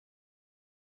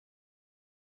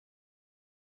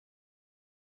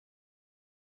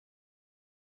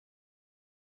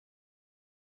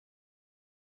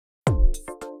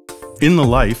In the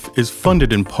Life is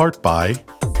funded in part by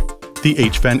the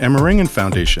H. Van Emmeringen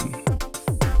Foundation,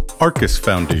 Arcus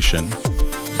Foundation,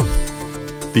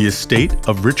 the estate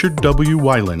of Richard W.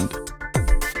 Weiland,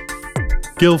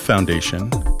 Gill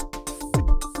Foundation,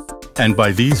 and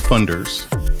by these funders.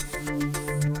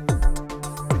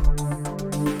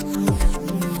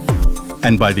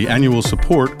 And by the annual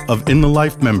support of In the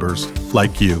Life members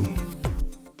like you.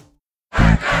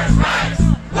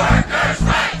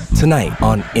 Tonight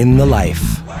on In the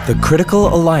Life, the critical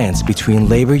alliance between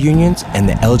labor unions and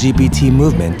the LGBT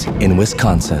movement in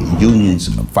Wisconsin.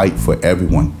 Unions fight for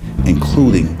everyone,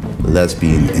 including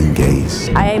lesbian and gays.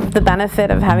 I have the benefit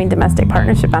of having domestic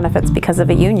partnership benefits because of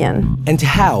a union. And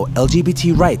how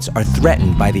LGBT rights are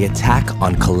threatened by the attack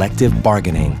on collective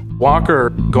bargaining. Walker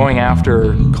going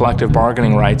after collective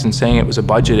bargaining rights and saying it was a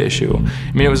budget issue,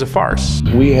 I mean, it was a farce.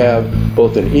 We have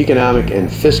both an economic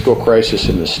and fiscal crisis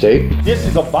in the state. This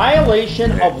is a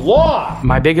violation of law.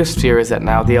 My biggest fear is that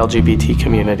now the LGBT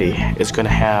community is going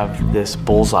to have this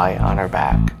bullseye on our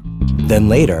back. Then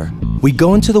later, we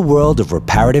go into the world of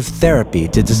reparative therapy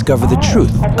to discover the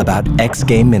truth about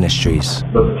ex-gay ministries.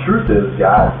 But the truth is,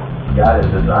 God has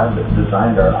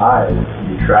designed our eyes to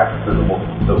be attracted to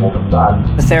the woman's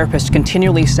body. The therapist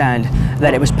continually said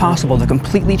that it was possible to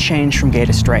completely change from gay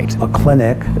to straight. A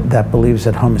clinic that believes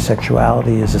that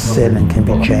homosexuality is a sin and can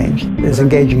be changed is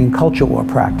engaging in culture war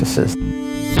practices. We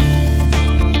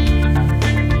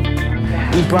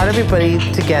brought everybody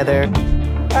together.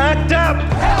 Act up!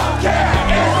 Healthcare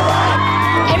is right!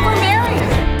 And we're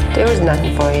married. There was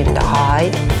nothing for him to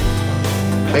hide.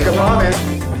 Make a promise.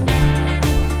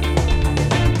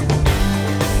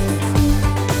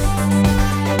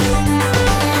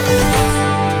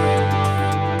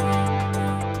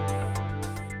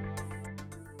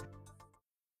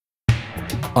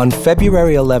 On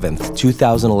February 11th,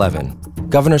 2011,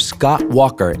 Governor Scott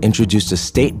Walker introduced a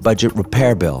state budget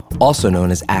repair bill, also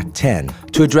known as Act 10,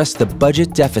 to address the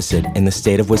budget deficit in the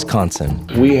state of Wisconsin.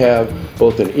 We have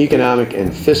both an economic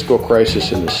and fiscal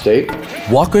crisis in the state.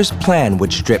 Walker's plan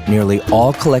would strip nearly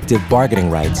all collective bargaining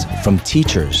rights from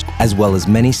teachers, as well as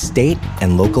many state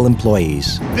and local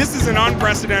employees. This is an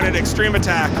unprecedented extreme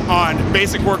attack on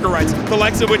basic worker rights, the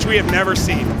likes of which we have never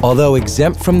seen. Although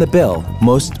exempt from the bill,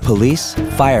 most police,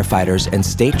 firefighters, and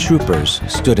state troopers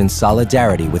stood in solidarity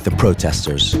with the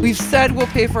protesters. We've said we'll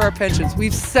pay for our pensions.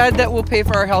 We've said that we'll pay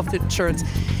for our health insurance.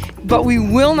 But we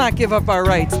will not give up our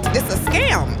rights. It's a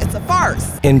scam. It's a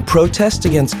farce. In protest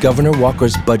against Governor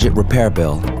Walker's budget repair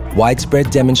bill,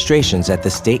 widespread demonstrations at the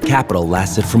state capitol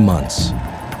lasted for months.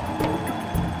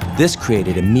 This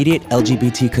created immediate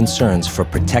LGBT concerns for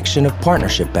protection of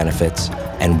partnership benefits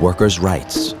and workers'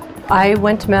 rights. I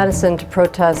went to Madison to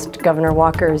protest Governor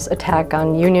Walker's attack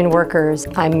on union workers.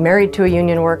 I'm married to a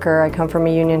union worker. I come from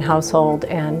a union household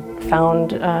and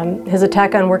found his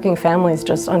attack on working families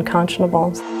just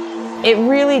unconscionable. It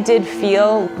really did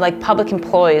feel like public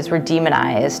employees were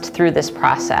demonized through this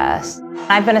process.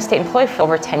 I've been a state employee for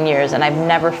over 10 years and I've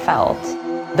never felt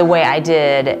the way I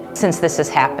did since this has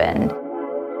happened.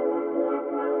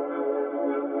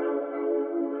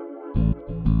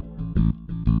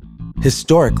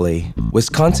 Historically,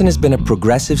 Wisconsin has been a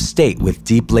progressive state with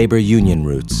deep labor union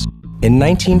roots. In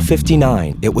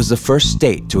 1959, it was the first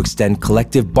state to extend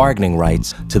collective bargaining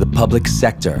rights to the public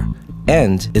sector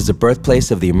and is the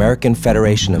birthplace of the American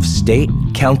Federation of State,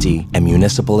 County, and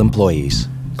Municipal Employees.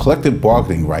 Collective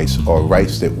bargaining rights are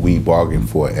rights that we bargain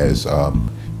for as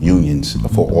unions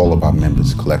for all of our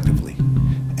members collectively.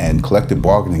 And collective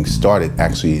bargaining started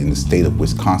actually in the state of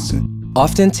Wisconsin.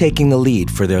 Often taking the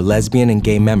lead for their lesbian and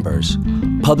gay members,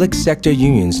 public sector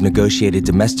unions negotiated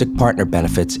domestic partner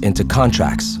benefits into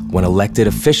contracts when elected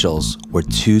officials were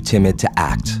too timid to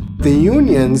act. The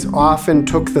unions often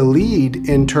took the lead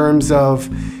in terms of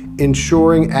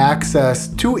ensuring access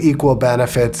to equal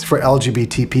benefits for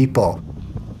LGBT people.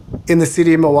 In the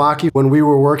city of Milwaukee, when we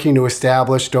were working to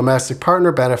establish domestic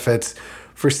partner benefits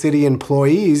for city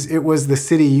employees, it was the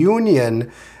city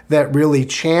union that really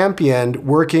championed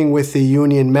working with the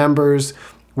union members,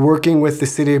 working with the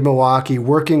city of Milwaukee,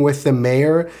 working with the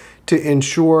mayor to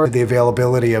ensure the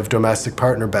availability of domestic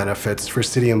partner benefits for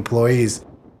city employees.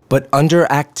 But under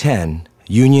Act 10,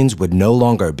 unions would no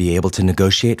longer be able to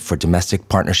negotiate for domestic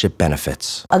partnership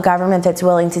benefits. A government that's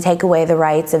willing to take away the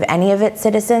rights of any of its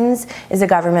citizens is a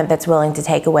government that's willing to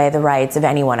take away the rights of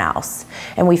anyone else.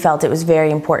 And we felt it was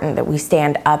very important that we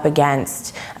stand up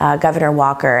against Governor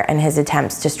Walker and his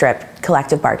attempts to strip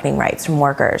collective bargaining rights from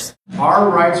workers. Our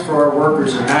rights for our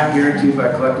workers are not guaranteed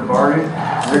by collective bargaining.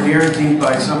 They're guaranteed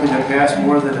by something that passed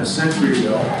more than a century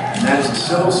ago, and that is a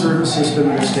civil service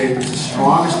system in the state that's the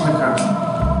strongest in the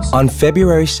country. On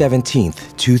February 17,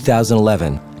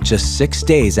 2011, just 6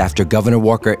 days after Governor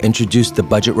Walker introduced the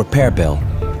budget repair bill,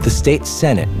 the state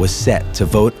Senate was set to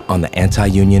vote on the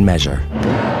anti-union measure.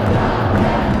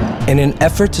 In an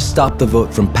effort to stop the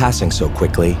vote from passing so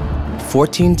quickly,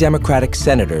 14 Democratic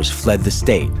senators fled the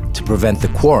state to prevent the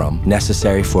quorum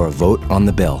necessary for a vote on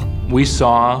the bill. We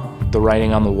saw the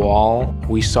writing on the wall.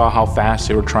 We saw how fast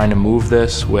they were trying to move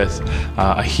this with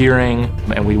a hearing,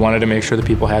 and we wanted to make sure that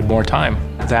people had more time.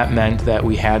 That meant that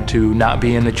we had to not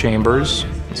be in the chambers.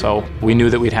 So we knew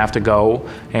that we'd have to go,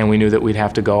 and we knew that we'd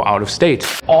have to go out of state.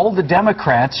 All of the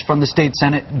Democrats from the state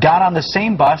Senate got on the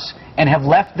same bus and have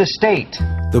left the state.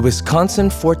 The Wisconsin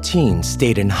 14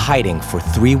 stayed in hiding for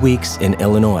 3 weeks in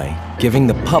Illinois, giving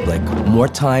the public more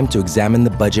time to examine the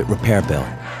budget repair bill.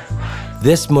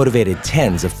 This motivated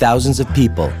tens of thousands of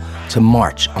people to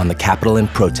march on the Capitol in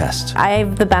protest. I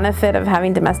have the benefit of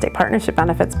having domestic partnership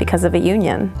benefits because of a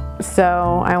union.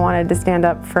 So I wanted to stand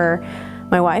up for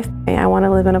my wife. I want to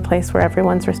live in a place where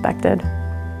everyone's respected,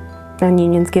 and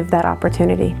unions give that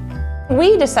opportunity.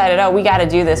 We decided, oh, we got to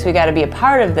do this. We got to be a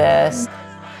part of this.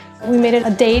 We made it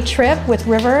a day trip with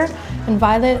River and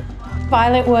Violet.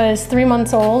 Violet was 3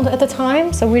 months old at the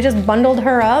time, so we just bundled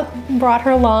her up, brought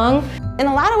her along. In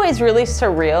a lot of ways, really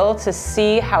surreal to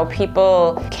see how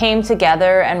people came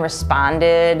together and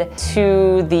responded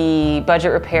to the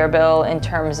budget repair bill in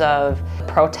terms of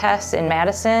protests in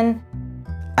Madison.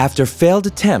 After failed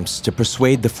attempts to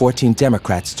persuade the 14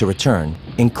 Democrats to return,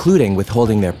 including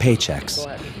withholding their paychecks,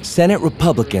 Senate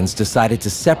Republicans decided to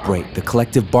separate the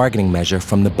collective bargaining measure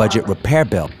from the budget repair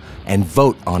bill and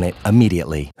vote on it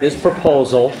immediately. This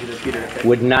proposal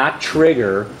would not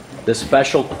trigger the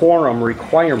special quorum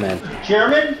requirement.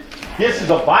 Chairman, this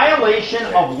is a violation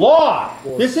of law.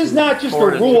 This is not just a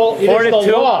rule, it is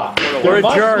the law. We're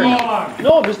adjourned.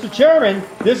 No, Mr. Chairman,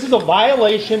 this is a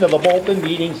violation of the open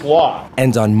meetings law.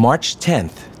 And on March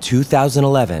 10th,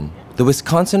 2011, the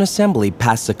Wisconsin Assembly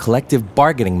passed a collective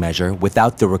bargaining measure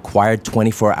without the required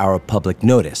 24-hour public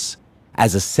notice,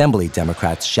 as Assembly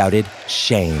Democrats shouted,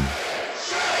 "Shame."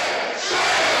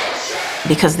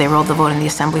 Because they rolled the vote in the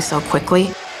Assembly so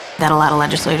quickly that a lot of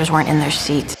legislators weren't in their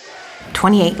seat.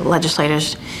 28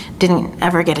 legislators didn't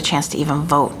ever get a chance to even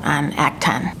vote on Act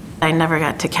 10. I never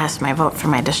got to cast my vote for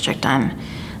my district on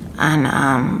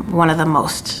one of the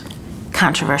most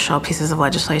controversial pieces of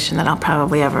legislation that I'll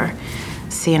probably ever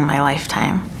see in my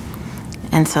lifetime.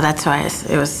 And so that's why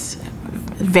it was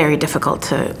very difficult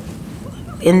to,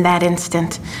 in that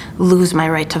instant, lose my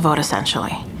right to vote,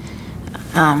 essentially.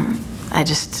 I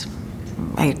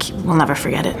will never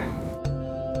forget it.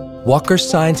 Walker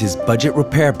signed his budget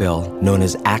repair bill, known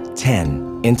as Act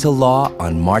 10, into law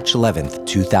on March 11th,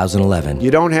 2011. You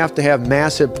don't have to have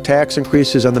massive tax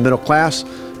increases on the middle class,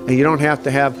 and you don't have to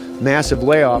have massive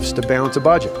layoffs to balance a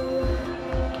budget.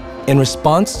 In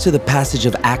response to the passage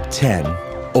of Act 10,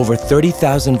 over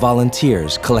 30,000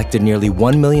 volunteers collected nearly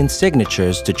 1 million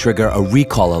signatures to trigger a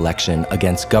recall election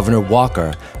against Governor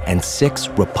Walker and 6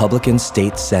 Republican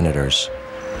state senators.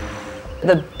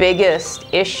 The biggest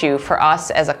issue for us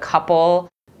as a couple,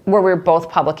 where we're both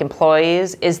public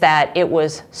employees, is that it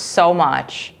was so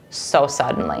much, so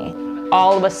suddenly.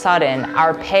 All of a sudden,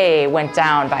 our pay went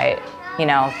down by,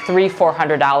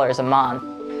 $300-400 a month.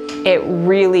 It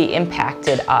really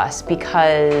impacted us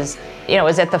because, it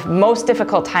was at the most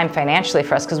difficult time financially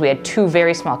for us because we had 2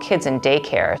 very small kids in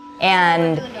daycare.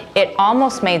 And it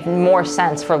almost made more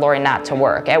sense for Lori not to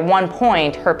work. At one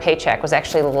point, her paycheck was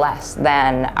actually less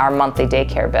than our monthly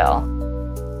daycare bill.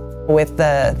 With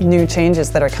the new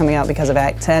changes that are coming out because of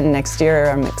Act 10 next year,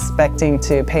 I'm expecting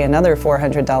to pay another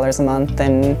 $400 a month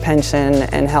in pension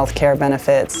and health care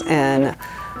benefits. And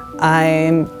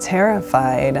I'm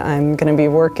terrified. I'm going to be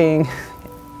working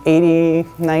 80,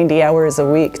 90 hours a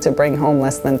week to bring home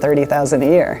less than $30,000 a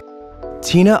year.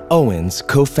 Tina Owens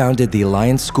co-founded the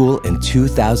Alliance School in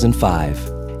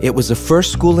 2005. It was the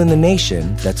first school in the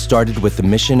nation that started with the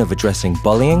mission of addressing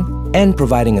bullying and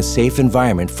providing a safe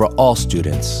environment for all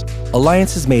students.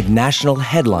 Alliance has made national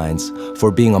headlines for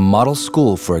being a model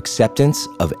school for acceptance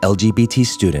of LGBT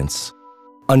students.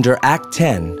 Under Act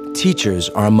 10, teachers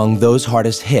are among those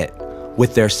hardest hit,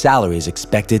 with their salaries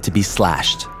expected to be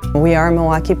slashed. We are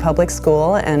Milwaukee Public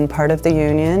School and part of the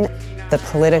union. The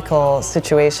political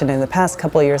situation in the past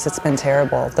couple of years, it's been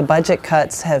terrible. The budget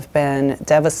cuts have been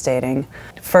devastating.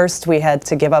 First, we had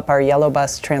to give up our yellow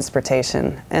bus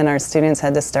transportation, and our students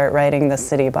had to start riding the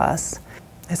city bus.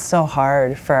 It's so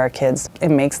hard for our kids.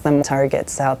 It makes them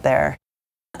targets out there.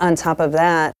 On top of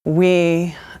that,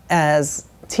 we, as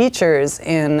teachers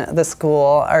in the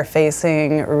school, are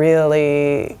facing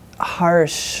really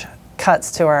harsh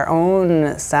cuts to our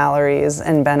own salaries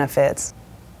and benefits.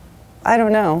 I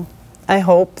don't know. I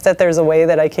hope that there's a way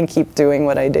that I can keep doing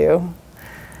what I do.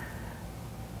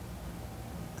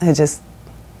 I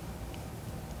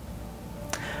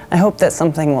hope that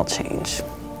something will change.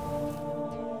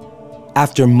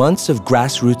 After months of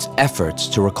grassroots efforts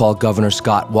to recall Governor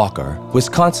Scott Walker,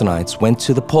 Wisconsinites went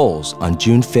to the polls on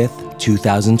June 5,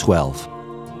 2012.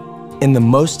 In the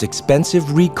most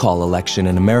expensive recall election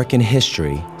in American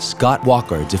history, Scott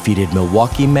Walker defeated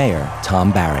Milwaukee Mayor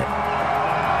Tom Barrett.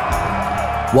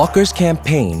 Walker's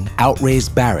campaign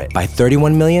outraised Barrett by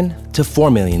 $31 million to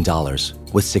 $4 million,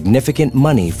 with significant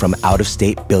money from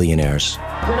out-of-state billionaires.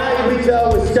 Tonight we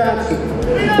tell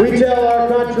Wisconsin, we tell our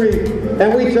country,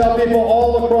 and we tell people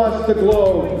all across the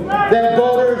globe that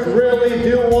voters really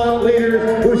do want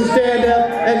leaders who stand up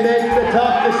and make the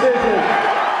tough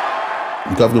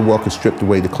decisions. Governor Walker stripped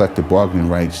away the collective bargaining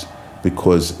rights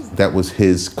because that was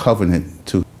his covenant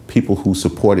to people who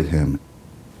supported him.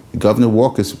 Governor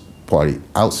Walker's party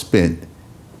outspent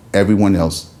everyone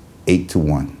else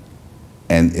 8-1.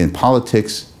 And in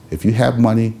politics, if you have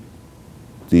money,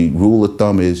 the rule of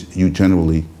thumb is you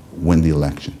generally win the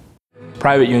election.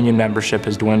 Private union membership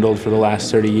has dwindled for the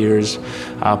last 30 years.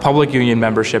 Public union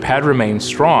membership had remained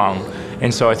strong,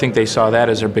 and so I think they saw that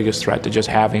as their biggest threat to just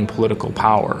having political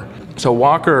power. So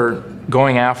Walker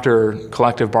going after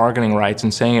collective bargaining rights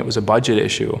and saying it was a budget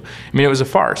issue, I mean, it was a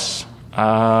farce.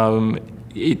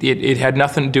 It had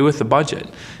nothing to do with the budget,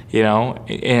 you know,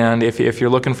 and if you're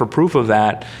looking for proof of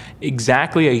that,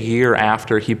 exactly a year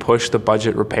after he pushed the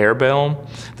budget repair bill,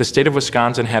 the state of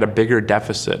Wisconsin had a bigger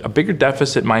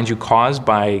deficit, mind you, caused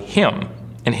by him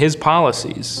and his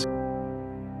policies.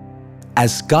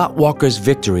 As Scott Walker's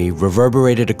victory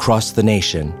reverberated across the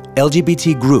nation,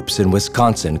 LGBT groups in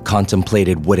Wisconsin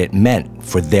contemplated what it meant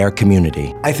for their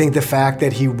community. I think the fact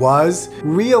that he was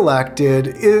reelected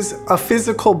is a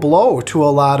physical blow to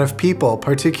a lot of people,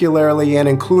 particularly and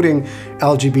including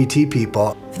LGBT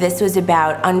people. This was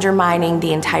about undermining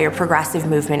the entire progressive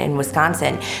movement in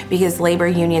Wisconsin because labor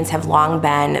unions have long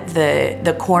been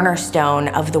the cornerstone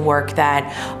of the work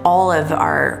that all of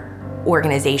our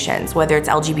organizations, whether it's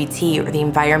LGBT or the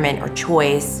environment or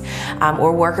choice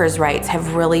or workers' rights,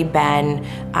 have really been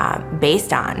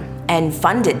based on and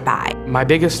funded by. My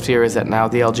biggest fear is that now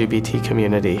the LGBT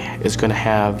community is going to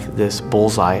have this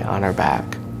bullseye on our back.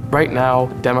 Right now,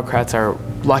 Democrats are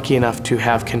lucky enough to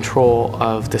have control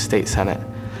of the state Senate.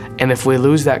 And if we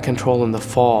lose that control in the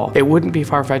fall, it wouldn't be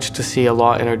far-fetched to see a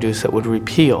law introduced that would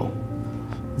repeal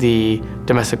the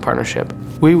domestic partnership.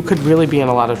 We could really be in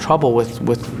a lot of trouble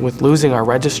with losing our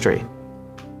registry.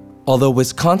 Although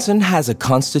Wisconsin has a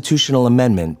constitutional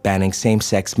amendment banning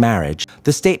same-sex marriage,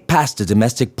 the state passed a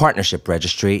domestic partnership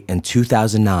registry in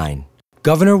 2009.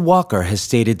 Governor Walker has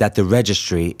stated that the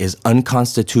registry is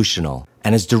unconstitutional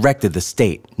and has directed the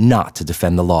state not to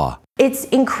defend the law. It's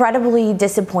incredibly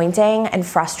disappointing and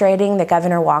frustrating that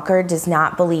Governor Walker does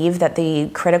not believe that the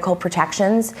critical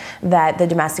protections that the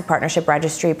domestic partnership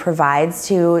registry provides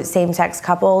to same-sex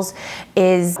couples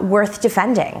is worth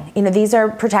defending. You know, these are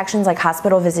protections like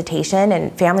hospital visitation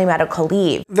and family medical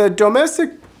leave. The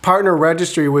domestic partner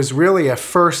registry was really a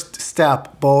first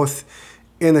step both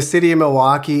in the city of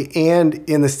Milwaukee and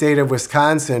in the state of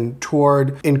Wisconsin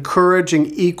toward encouraging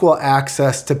equal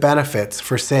access to benefits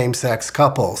for same-sex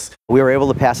couples. We were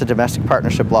able to pass a domestic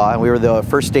partnership law, and we were the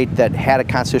first state that had a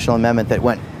constitutional amendment that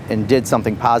went and did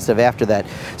something positive after that.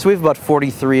 So we have about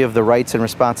 43 of the rights and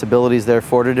responsibilities that are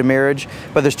afforded in marriage,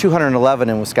 but there's 211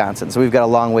 in Wisconsin, so we've got a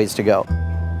long ways to go.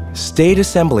 State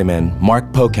Assemblyman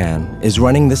Mark Pocan is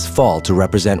running this fall to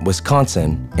represent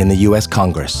Wisconsin in the U.S.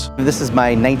 Congress. This is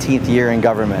my 19th year in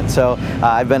government, so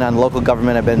I've been on local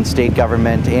government, I've been in state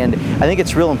government, and I think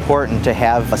it's real important to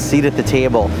have a seat at the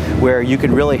table where you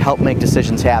can really help make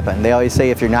decisions happen. They always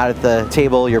say if you're not at the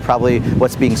table, you're probably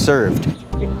what's being served.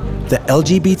 The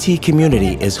LGBT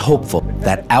community is hopeful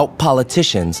that out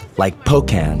politicians like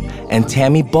Pocan and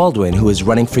Tammy Baldwin, who is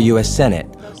running for U.S. Senate,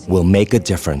 will make a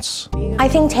difference. I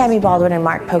think Tammy Baldwin and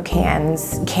Mark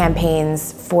Pocan's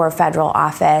campaigns for federal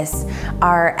office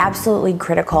are absolutely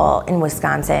critical in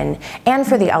Wisconsin and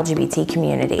for the LGBT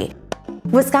community.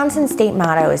 Wisconsin's state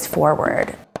motto is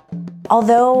forward.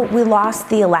 Although we lost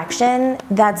the election,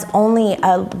 that's only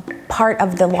a part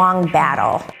of the long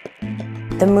battle.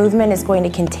 The movement is going to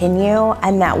continue,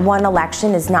 and that one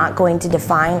election is not going to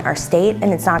define our state,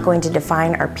 and it's not going to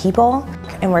define our people,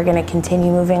 and we're going to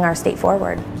continue moving our state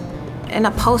forward. In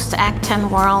a post-Act 10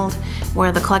 world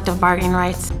where the collective bargaining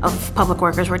rights of public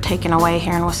workers were taken away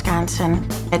here in Wisconsin,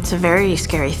 it's a very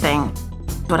scary thing.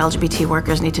 What LGBT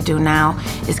workers need to do now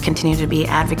is continue to be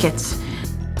advocates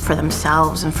for for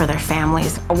themselves and for their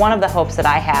families. One of the hopes that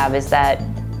I have is that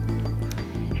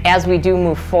as we do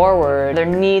move forward, there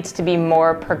needs to be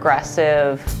more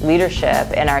progressive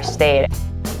leadership in our state.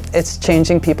 It's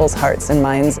changing people's hearts and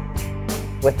minds.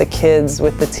 With the kids,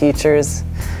 with the teachers,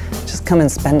 just come and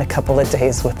spend a couple of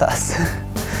days with us.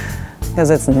 Because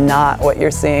it's not what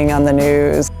you're seeing on the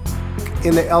news.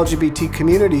 In the LGBT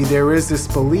community, there is this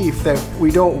belief that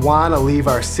we don't want to leave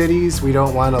our cities, we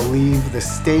don't want to leave the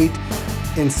state.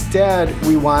 Instead,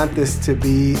 we want this to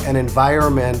be an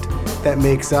environment that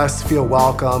makes us feel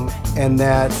welcome and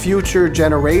that future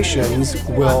generations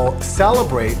will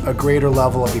celebrate a greater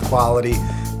level of equality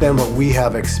than what we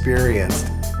have experienced.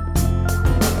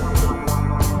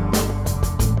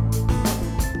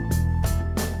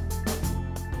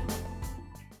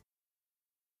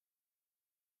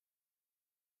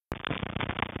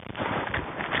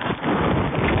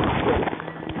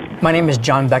 My name is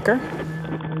John Becker.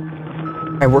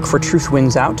 I work for Truth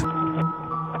Wins Out.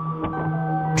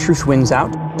 Truth Wins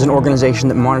Out is an organization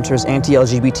that monitors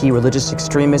anti-LGBT religious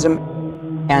extremism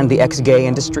and the ex-gay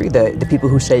industry, the people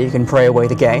who say you can pray away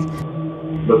the gay.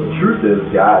 But the truth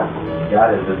is, God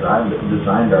has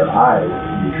designed our eyes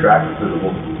to be attracted to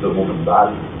the woman's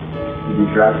body, to be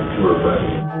attracted to her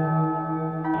breast.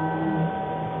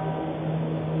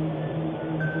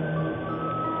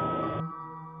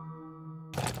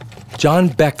 John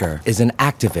Becker is an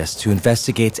activist who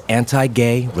investigates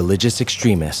anti-gay religious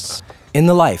extremists. In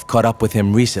the Life caught up with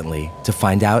him recently to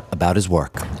find out about his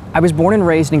work. I was born and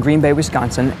raised in Green Bay,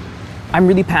 Wisconsin. I'm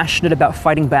really passionate about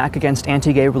fighting back against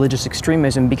anti-gay religious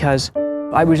extremism because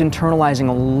I was internalizing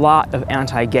a lot of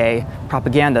anti-gay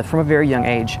propaganda from a very young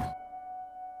age.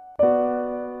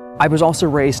 I was also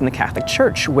raised in the Catholic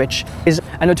Church, which is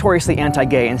a notoriously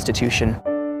anti-gay institution.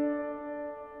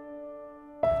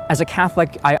 As a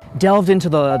Catholic, I delved into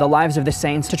the lives of the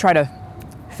saints to try to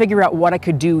figure out what I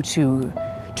could do to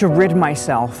rid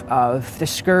myself of the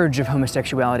scourge of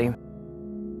homosexuality.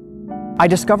 I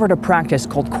discovered a practice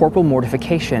called corporal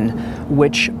mortification,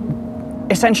 which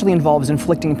essentially involves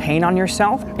inflicting pain on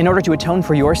yourself in order to atone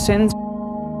for your sins.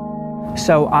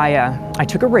 So I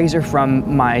took a razor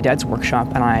from my dad's workshop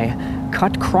and I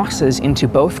cut crosses into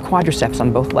both quadriceps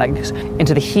on both legs,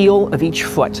 into the heel of each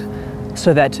foot,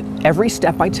 so that every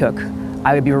step I took,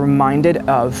 I would be reminded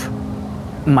of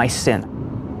my sin.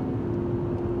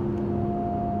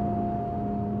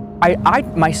 I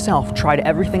myself tried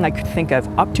everything I could think of,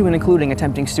 up to and including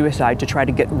attempting suicide, to try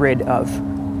to get rid of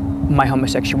my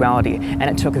homosexuality. And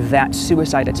it took that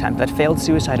suicide attempt, that failed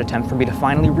suicide attempt, for me to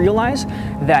finally realize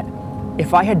that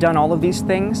if I had done all of these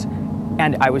things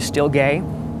and I was still gay,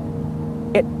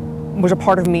 it was a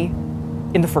part of me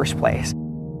in the first place.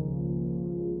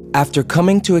 After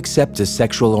coming to accept his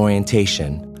sexual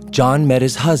orientation, John met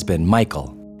his husband,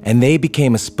 Michael, and they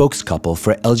became a spokescouple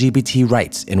for LGBT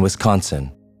rights in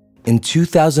Wisconsin. In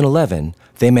 2011,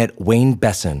 they met Wayne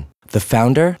Besson, the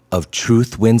founder of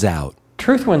Truth Wins Out.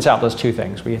 Truth Wins Out does two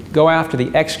things. We go after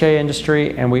the ex-gay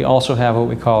industry, and we also have what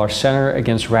we call our Center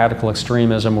Against Radical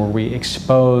Extremism, where we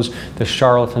expose the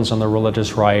charlatans on the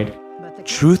religious right.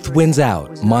 Truth Wins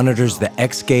Out monitors the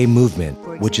ex-gay movement,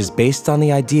 which is based on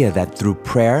the idea that through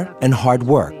prayer and hard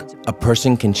work, a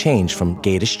person can change from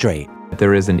gay to straight.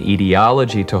 There is an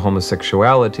etiology to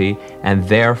homosexuality, and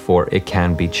therefore it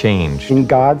can be changed. In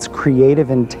God's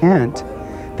creative intent,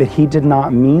 that He did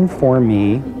not mean for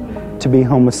me to be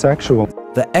homosexual.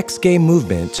 The ex-gay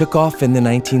movement took off in the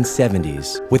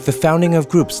 1970s with the founding of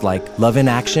groups like Love in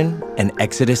Action and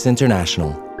Exodus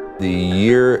International. The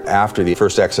year after the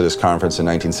first Exodus conference in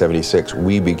 1976,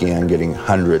 we began getting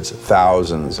hundreds,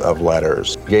 thousands of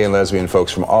letters. Gay and lesbian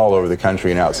folks from all over the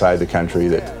country and outside the country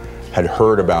that had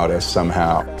heard about us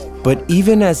somehow. But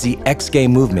even as the ex-gay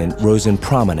movement rose in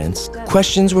prominence,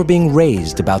 questions were being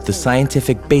raised about the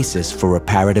scientific basis for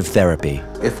reparative therapy.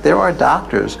 If there are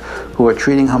doctors who are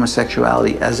treating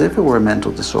homosexuality as if it were a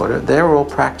mental disorder, they're all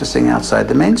practicing outside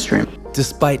the mainstream.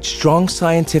 Despite strong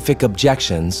scientific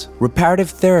objections, reparative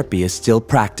therapy is still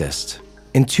practiced.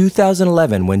 In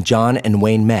 2011, when John and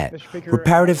Wayne met,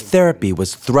 reparative therapy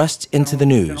was thrust into the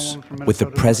news with the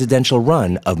presidential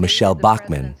run of Michelle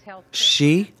Bachmann.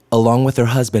 She, along with her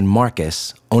husband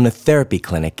Marcus, own a therapy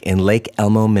clinic in Lake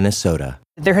Elmo, Minnesota.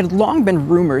 There had long been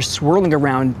rumors swirling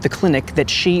around the clinic that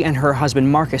she and her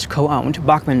husband Marcus co-owned,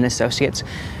 Bachmann & Associates.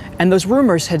 And those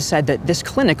rumors had said that this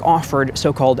clinic offered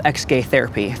so-called ex-gay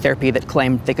therapy, therapy that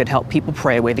claimed they could help people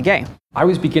pray away the gay. I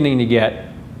was beginning to get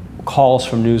calls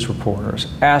from news reporters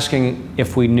asking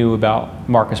if we knew about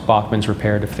Marcus Bachmann's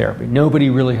reparative therapy.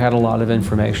 Nobody really had a lot of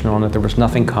information on it. There was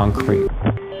nothing concrete.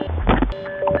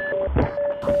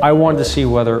 I wanted to see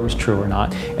whether it was true or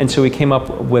not. And so we came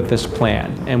up with this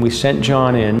plan, and we sent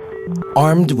John in.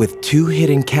 Armed with 2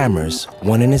 hidden cameras,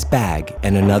 one in his bag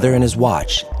and another in his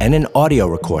watch, and an audio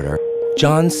recorder,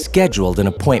 John scheduled an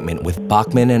appointment with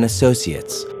Bachmann and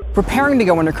Associates. Preparing to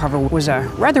go undercover was a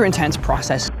rather intense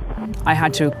process. I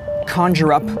had to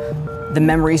conjure up the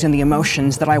memories and the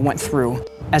emotions that I went through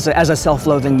as a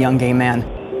self-loathing young gay man.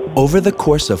 Over the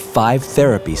course of 5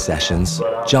 therapy sessions,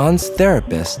 John's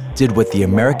therapist did what the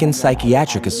American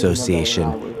Psychiatric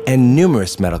Association and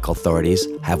numerous medical authorities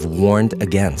have warned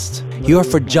against. He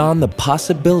offered John the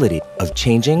possibility of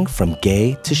changing from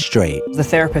gay to straight. The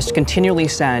therapist continually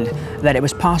said that it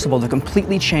was possible to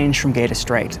completely change from gay to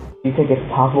straight. Do you think it's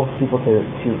possible for people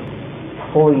to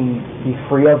fully be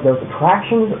free of those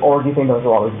attractions, or do you think those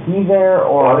will always be there?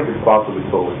 Or Well, I think it's possible to be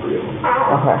totally free of them.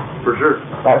 Okay. For sure.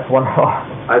 That's wonderful.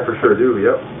 I for sure do,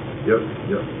 yep.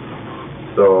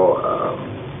 So,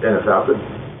 and it's happened.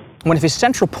 One of his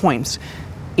central points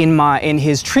in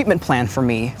his treatment plan for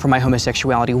me, for my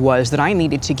homosexuality, was that I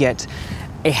needed to get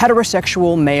a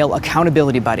heterosexual male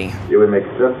accountability buddy. It would make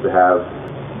sense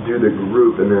to do the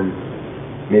group and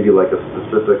then maybe like a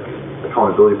specific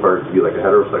accountability partner to be like a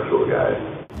heterosexual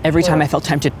guy. Every time I felt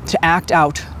tempted to act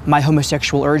out my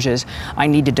homosexual urges, I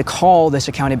needed to call this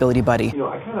accountability buddy.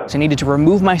 So I needed to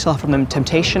remove myself from the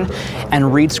temptation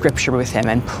and read scripture with him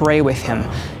and pray with him.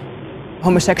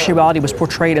 Homosexuality was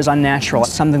portrayed as unnatural,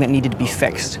 something that needed to be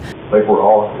fixed. Like we're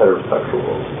all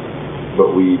heterosexuals,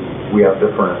 but we have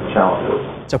different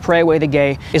challenges. So Pray Away the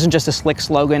Gay isn't just a slick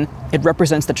slogan, it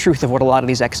represents the truth of what a lot of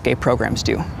these ex-gay programs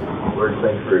do. We're just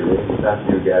thanks for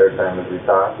listening to you every time as we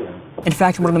talk. In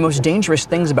fact, one of the most dangerous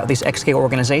things about these ex-gay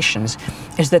organizations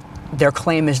is that their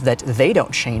claim is that they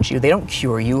don't change you, they don't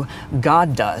cure you,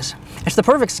 God does. It's the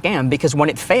perfect scam because when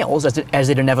it fails, as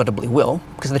it inevitably will,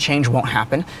 because the change won't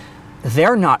happen,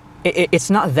 it's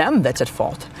not them that's at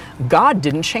fault. God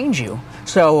didn't change you.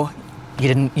 So you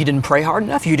didn't pray hard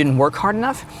enough, you didn't work hard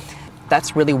enough.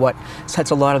 That's really what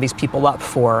sets a lot of these people up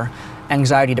for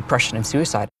anxiety, depression, and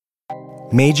suicide.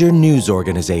 Major news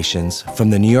organizations, from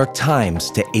the New York Times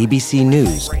to ABC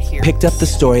News, picked up the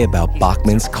story about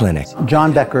Bachmann's clinic.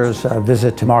 John Becker's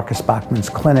visit to Marcus Bachmann's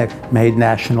clinic made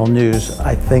national news,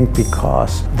 I think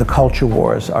because the culture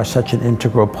wars are such an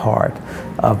integral part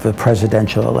of the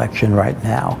presidential election right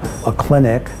now. A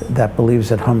clinic that believes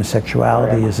that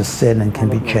homosexuality is a sin and can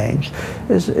be changed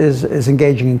is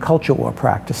engaging in culture war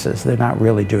practices. They're not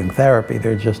really doing therapy,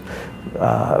 they're just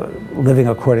living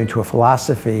according to a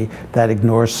philosophy that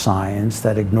ignores science,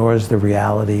 that ignores the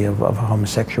reality of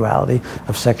homosexuality,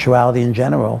 of sexuality in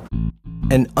general.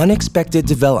 An unexpected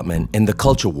development in the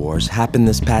culture wars happened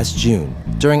this past June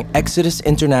during Exodus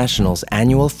International's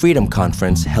annual Freedom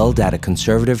Conference held at a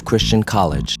conservative Christian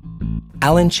college.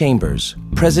 Alan Chambers,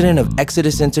 president of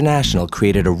Exodus International,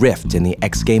 created a rift in the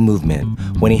ex-gay movement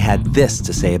when he had this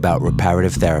to say about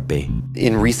reparative therapy.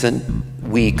 In recent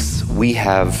weeks, we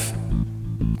have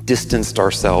distanced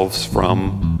ourselves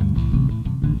from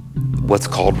what's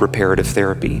called reparative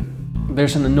therapy.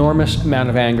 There's an enormous amount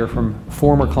of anger from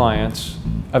former clients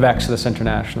of Exodus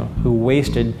International who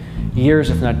wasted years,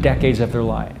 if not decades, of their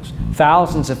lives.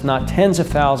 Thousands, if not tens of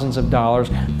thousands of dollars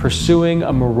pursuing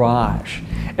a mirage.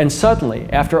 And suddenly,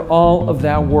 after all of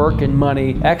that work and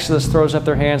money, Exodus throws up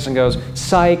their hands and goes,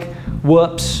 psych,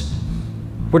 whoops,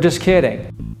 we're just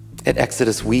kidding. At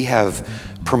Exodus, we have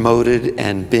promoted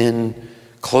and been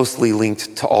closely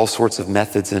linked to all sorts of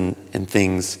methods and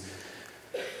things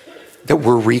that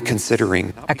we're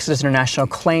reconsidering. Exodus International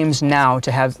claims now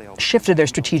to have shifted their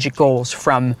strategic goals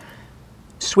from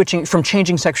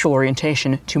changing sexual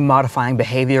orientation to modifying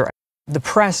behavior. The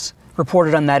press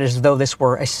reported on that as though this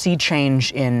were a sea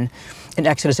change in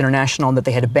Exodus International and that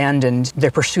they had abandoned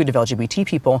their pursuit of LGBT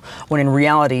people, when in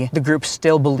reality, the group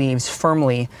still believes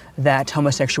firmly that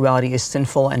homosexuality is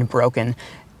sinful and broken.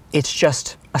 It's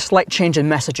just a slight change in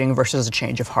messaging versus a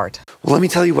change of heart. Well, let me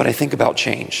tell you what I think about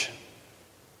change.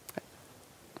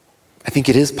 I think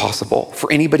it is possible.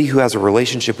 For anybody who has a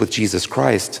relationship with Jesus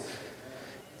Christ,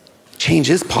 change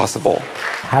is possible.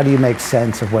 How do you make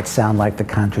sense of what sound like the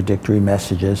contradictory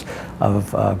messages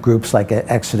of groups like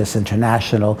Exodus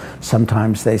International?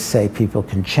 Sometimes they say people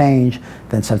can change,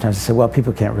 then sometimes they say, well,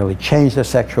 people can't really change their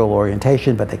sexual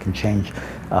orientation, but they can change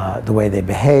the way they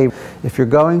behave. If you're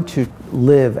going to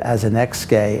live as an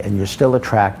ex-gay and you're still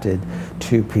attracted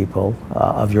to people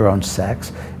of your own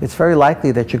sex, it's very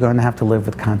likely that you're going to have to live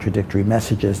with contradictory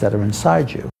messages that are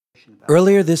inside you.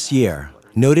 Earlier this year,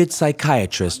 noted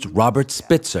psychiatrist Robert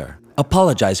Spitzer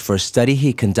apologized for a study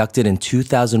he conducted in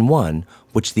 2001,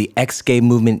 which the ex-gay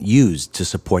movement used to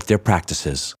support their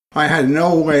practices. I had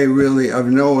no way really of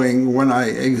knowing when I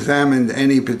examined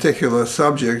any particular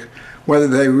subject whether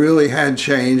they really had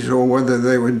changed or whether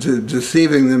they were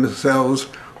deceiving themselves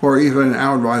or even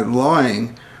outright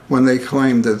lying when they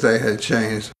claimed that they had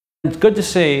changed. It's good to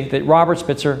see that Robert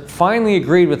Spitzer finally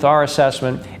agreed with our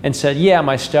assessment and said, yeah,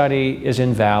 my study is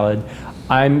invalid.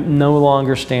 I'm no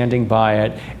longer standing by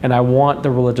it, and I want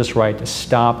the religious right to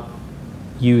stop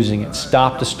using it,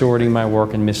 stop distorting my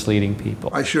work and misleading people.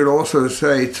 I should also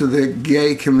say to the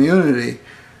gay community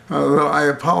that I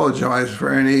apologize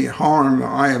for any harm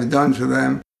I have done to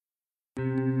them.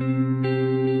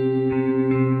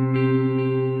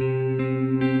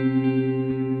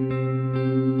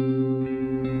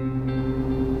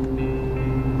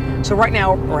 So right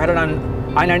now, we're headed on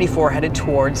I-94 headed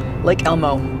towards Lake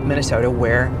Elmo, Minnesota,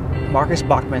 where Marcus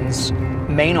Bachmann's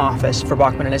main office for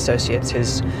Bachmann & Associates,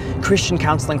 his Christian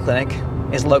counseling clinic,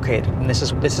 is located. And this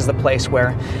is the place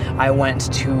where I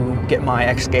went to get my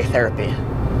ex-gay therapy.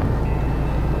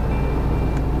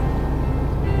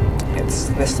 It's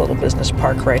this little business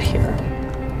park right here.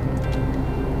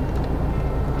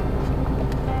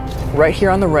 Right here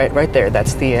on the right there,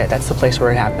 that's the place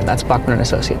where it happened. That's Bachmann &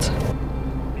 Associates.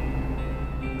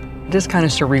 It is kind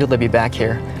of surreal to be back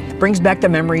here. It brings back the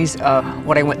memories of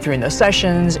what I went through in those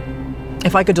sessions.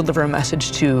 If I could deliver a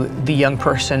message to the young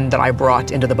person that I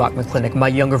brought into the Bachmann Clinic, my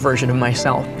younger version of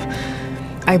myself,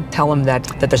 I tell him that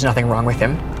there's nothing wrong with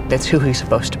him. That's who he's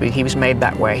supposed to be. He was made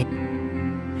that way.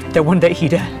 That one day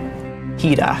he'd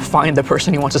find the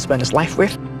person he wants to spend his life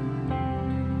with.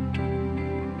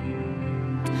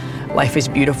 Life is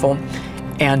beautiful,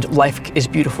 and life is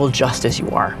beautiful just as you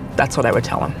are. That's what I would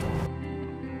tell him.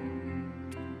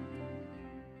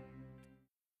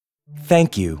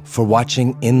 Thank you for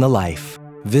watching In the Life.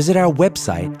 Visit our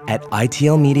website at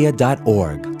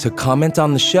itlmedia.org to comment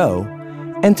on the show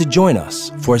and to join us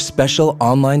for a special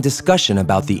online discussion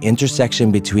about the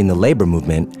intersection between the labor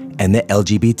movement and the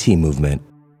LGBT movement.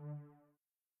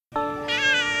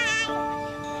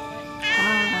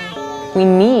 We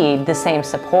need the same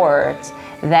support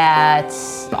that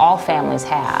all families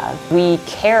have. We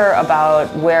care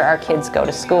about where our kids go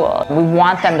to school. We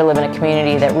want them to live in a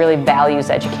community that really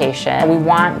values education. We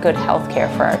want good health care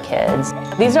for our kids.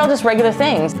 These are all just regular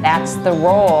things. That's the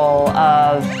role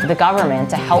of the government,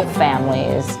 to help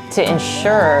families, to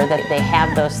ensure that they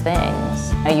have those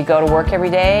things. You go to work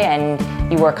every day and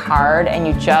you work hard and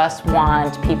you just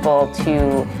want people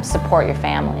to support your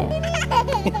family.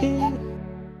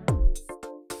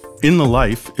 In the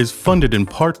Life is funded in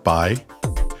part by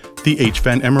the H.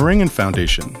 Van Emmeringen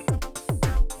Foundation,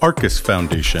 Arcus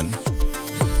Foundation,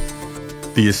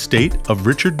 the estate of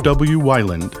Richard W.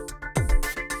 Weiland,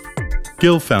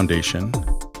 Gill Foundation,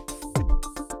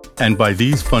 and by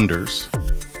these funders.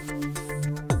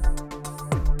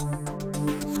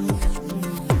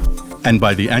 And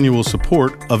by the annual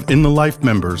support of In the Life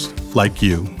members like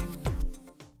you.